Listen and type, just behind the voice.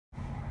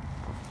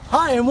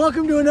Hi, and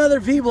welcome to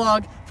another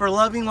vlog for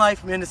Loving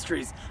Life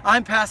Ministries.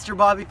 I'm Pastor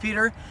Bobby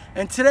Peter,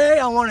 and today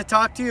I want to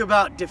talk to you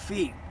about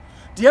defeat.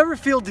 Do you ever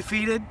feel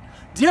defeated?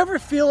 Do you ever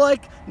feel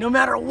like no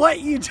matter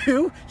what you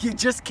do, you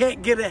just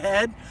can't get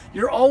ahead?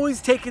 You're always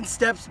taking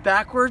steps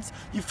backwards.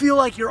 You feel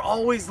like you're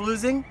always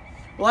losing?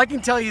 Well, I can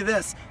tell you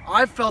this,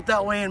 I've felt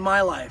that way in my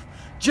life.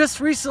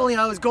 Just recently,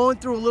 I was going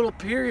through a little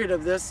period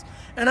of this,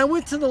 and I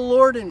went to the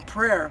Lord in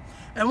prayer.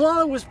 And while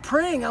I was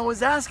praying, I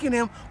was asking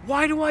Him,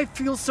 why do I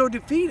feel so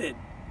defeated?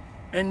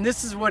 And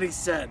this is what He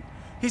said.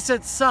 He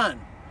said,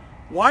 son,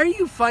 why are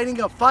you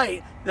fighting a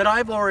fight that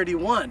I've already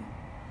won?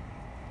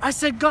 I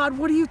said, God,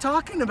 what are you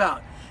talking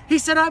about? He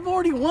said, I've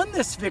already won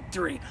this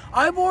victory.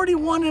 I've already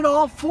won it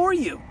all for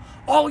you.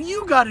 All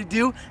you got to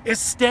do is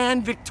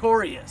stand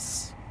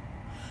victorious.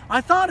 I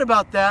thought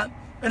about that,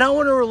 and I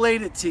want to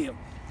relate it to you.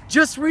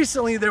 Just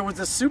recently, there was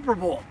a Super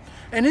Bowl.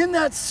 And in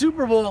that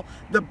Super Bowl,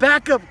 the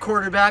backup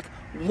quarterback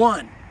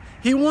won.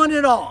 He won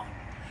it all.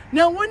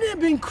 Now, wouldn't it have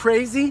been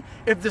crazy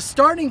if the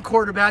starting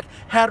quarterback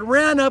had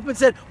ran up and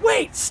said,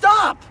 wait,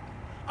 stop!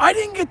 I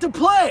didn't get to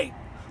play.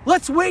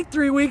 Let's wait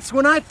 3 weeks.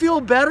 When I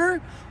feel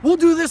better, we'll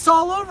do this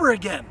all over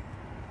again.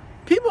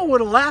 People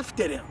would have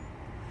laughed at him.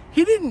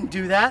 He didn't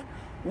do that.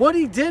 What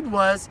he did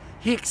was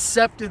he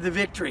accepted the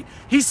victory.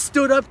 He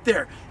stood up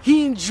there.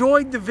 He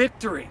enjoyed the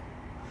victory.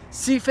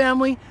 See,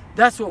 family,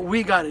 that's what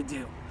we got to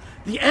do.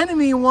 The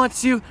enemy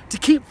wants you to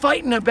keep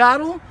fighting a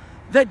battle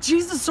that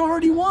Jesus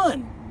already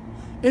won.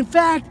 In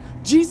fact,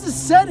 Jesus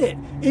said it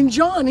in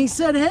John. He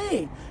said,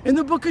 hey, in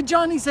the book of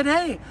John, he said,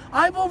 hey,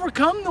 I've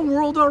overcome the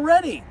world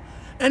already.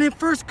 And in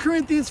 1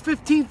 Corinthians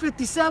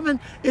 15:57,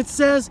 it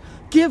says,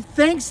 give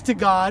thanks to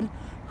God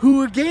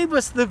who gave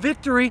us the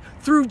victory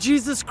through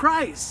Jesus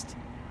Christ.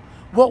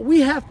 What we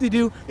have to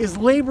do is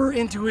labor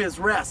into His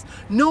rest,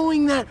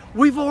 knowing that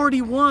we've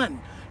already won.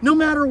 No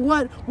matter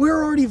what,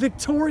 we're already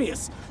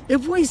victorious.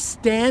 If we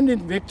stand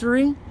in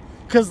victory,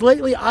 because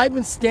lately I've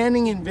been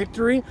standing in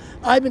victory.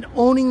 I've been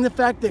owning the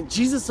fact that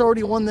Jesus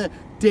already won the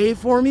day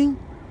for me.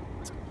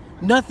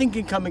 Nothing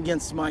can come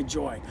against my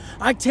joy.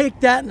 I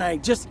take that and I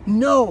just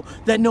know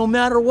that no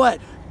matter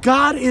what,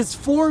 God is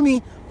for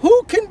me.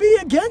 Who can be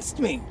against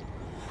me?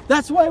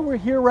 That's why we're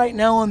here right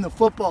now on the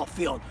football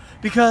field,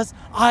 because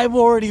I've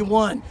already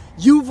won.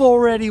 You've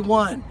already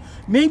won.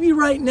 Maybe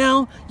right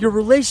now your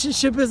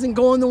relationship isn't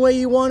going the way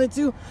you want it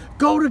to.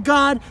 Go to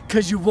God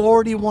because you've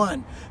already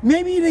won.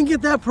 Maybe you didn't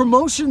get that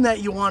promotion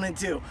that you wanted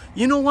to.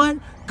 You know what?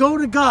 Go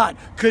to God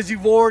because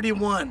you've already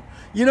won.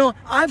 You know,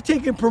 I've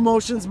taken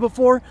promotions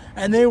before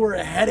and they were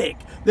a headache.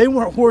 They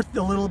weren't worth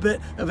a little bit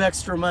of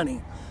extra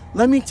money.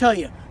 Let me tell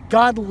you,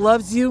 God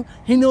loves you.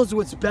 He knows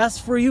what's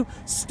best for you.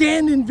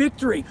 Stand in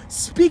victory.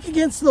 Speak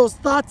against those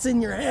thoughts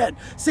in your head.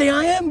 Say,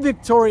 I am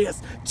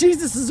victorious.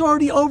 Jesus has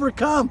already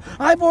overcome.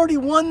 I've already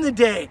won the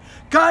day.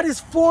 God is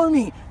for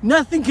me.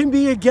 Nothing can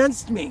be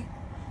against me.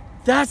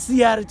 That's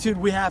the attitude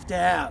we have to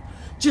have.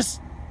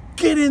 Just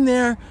get in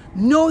there.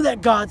 Know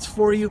that God's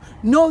for you.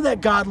 Know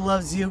that God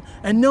loves you.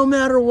 And no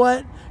matter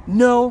what,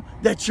 know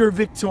that you're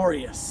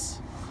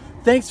victorious.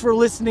 Thanks for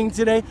listening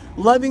today.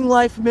 Loving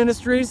Life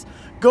Ministries.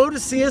 Go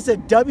to see us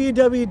at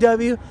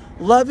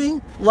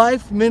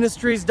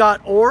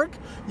www.lovinglifeministries.org.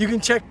 You can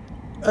check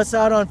us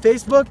out on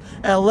Facebook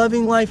at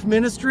Loving Life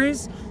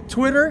Ministries,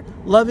 Twitter,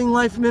 Loving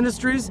Life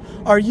Ministries,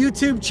 our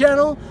YouTube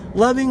channel,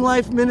 Loving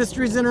Life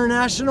Ministries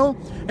International.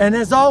 And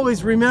as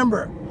always,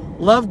 remember,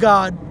 love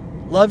God,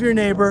 love your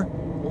neighbor,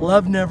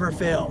 love never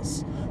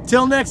fails.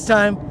 Till next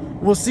time,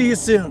 we'll see you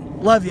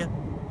soon. Love you.